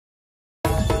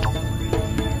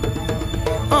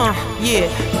Yeah.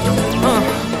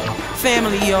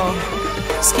 Family, y'all.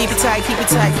 Just keep it tight, keep it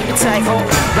tight, keep it tight. All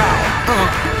right.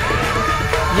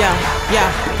 Yeah.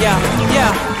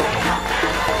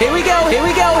 Here we go, here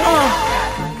we go.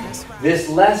 This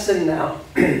lesson now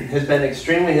has been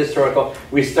extremely historical.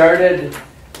 We started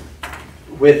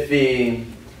with the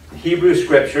Hebrew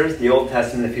Scriptures, the Old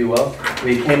Testament, if you will.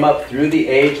 We came up through the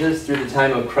ages, through the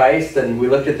time of Christ, and we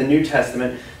looked at the New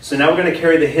Testament. So now we're going to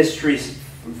carry the history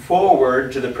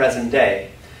forward to the present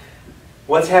day.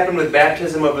 What's happened with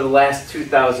baptism over the last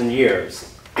 2,000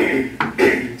 years?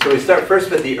 So we start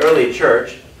first with the early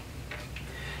church.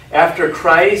 After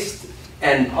Christ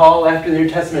and Paul, after the New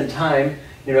Testament time,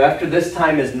 after this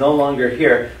time is no longer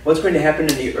here, what's going to happen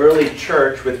in the early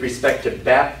church with respect to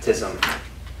baptism?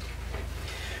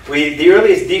 The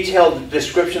earliest detailed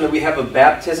description that we have of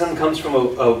baptism comes from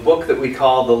a book that we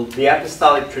call the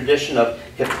Apostolic Tradition of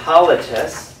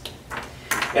Hippolytus.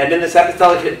 And in this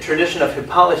apostolic tradition of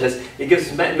Hippolytus, it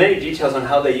gives many details on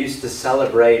how they used to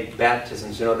celebrate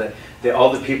baptisms. That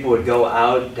all the people would go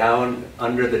out down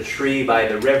under the tree by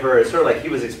the river. It's sort of like he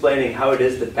was explaining how it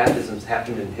is that baptisms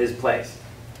happened in his place.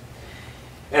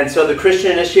 And so the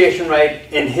Christian initiation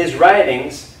rite in his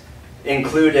writings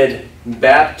included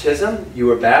baptism, you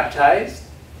were baptized,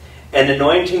 an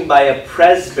anointing by a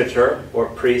presbyter, or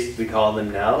priest we call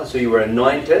them now, so you were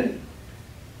anointed.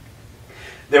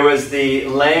 There was the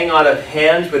laying on of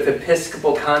hands with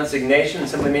episcopal consignation,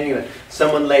 simply meaning that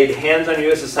someone laid hands on you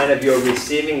as a sign of your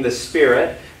receiving the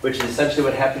Spirit, which is essentially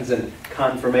what happens in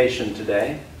confirmation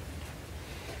today.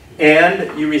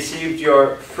 And you received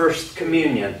your first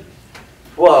communion.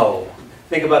 Whoa!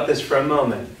 Think about this for a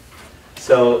moment.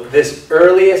 So this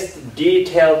earliest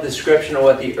detailed description of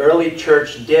what the early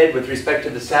church did with respect to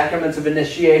the sacraments of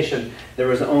initiation, there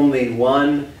was only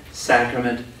one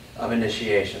sacrament of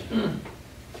initiation.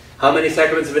 How many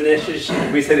sacraments of initiation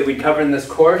did we say that we cover in this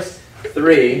course?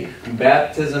 3.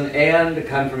 Baptism and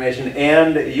confirmation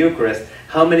and Eucharist.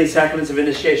 How many sacraments of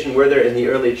initiation were there in the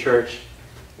early church?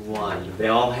 1. They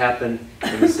all happened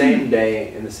in the same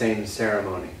day, in the same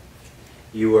ceremony.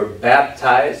 You were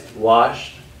baptized,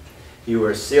 washed. You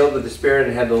were sealed with the Spirit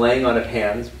and had the laying on of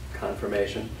hands,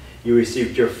 confirmation. You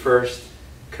received your first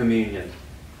communion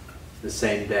the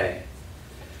same day.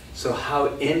 So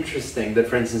how interesting that,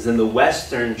 for instance, in the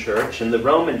Western Church, in the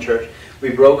Roman Church, we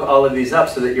broke all of these up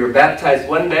so that you were baptized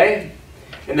one day,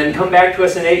 and then come back to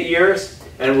us in 8 years,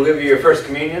 and we'll give you your first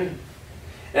communion.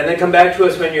 And then come back to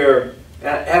us when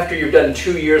after you've done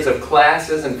 2 years of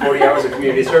classes and 40 hours of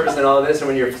community service and all of this, and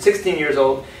when you're 16 years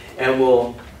old, and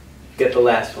we'll get the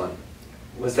last one.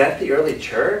 Was that the early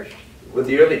church? Would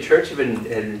the early church have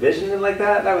envisioned it like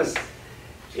that? That was...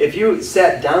 If you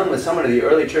sat down with someone in the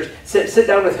early church, sit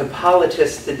down with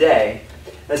Hippolytus today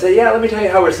and say, yeah, let me tell you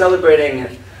how we're celebrating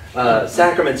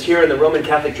sacraments here in the Roman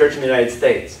Catholic Church in the United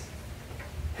States.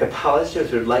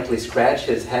 Hippolytus would likely scratch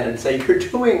his head and say, you're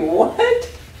doing what?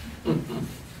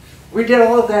 We did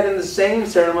all of that in the same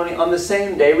ceremony on the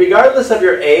same day, regardless of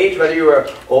your age, whether you were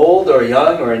old or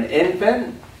young or an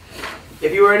infant.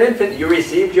 If you were an infant, you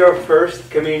received your first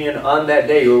communion on that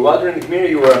day. You were welcomed in the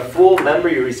community, you were a full member,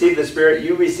 you received the Spirit,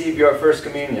 you received your first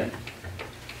communion.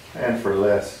 And for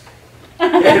less.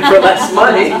 And for less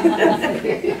money.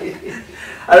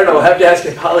 I don't know, we'll have to ask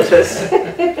Hippolytus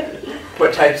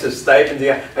what types of stipends you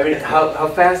got. I mean, how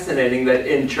fascinating that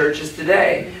in churches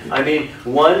today, I mean,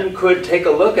 one could take a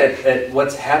look at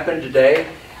what's happened today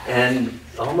and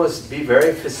almost be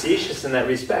very facetious in that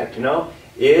respect,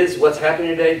 Is what's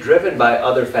happening today driven by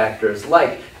other factors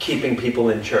like keeping people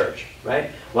in church, right?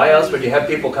 Why else would you have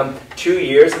people come 2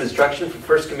 years of instruction for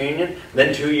First Communion,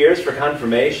 then 2 years for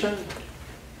confirmation?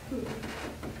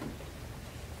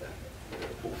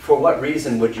 For what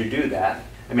reason would you do that?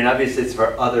 I mean, obviously it's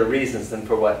for other reasons than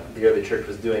for what the early church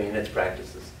was doing in its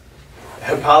practices.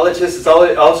 Hippolytus is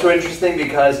also interesting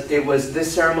because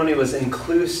this ceremony was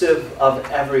inclusive of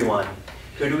everyone.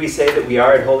 Who do we say that we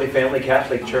are at Holy Family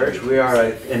Catholic Church? We are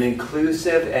an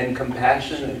inclusive and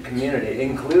compassionate community.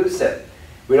 Inclusive.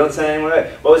 We don't send anyone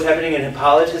away. What was happening in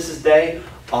Hippolytus' day?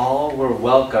 All were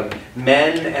welcome.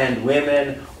 Men and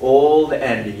women, old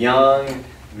and young.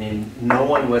 I mean, no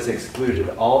one was excluded.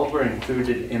 All were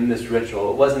included in this ritual.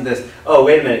 It wasn't this, oh,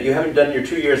 wait a minute, you haven't done your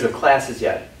 2 years of classes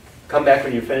yet. Come back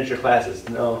when you finish your classes.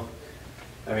 No.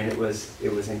 I mean, it was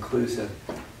inclusive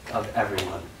of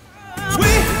everyone.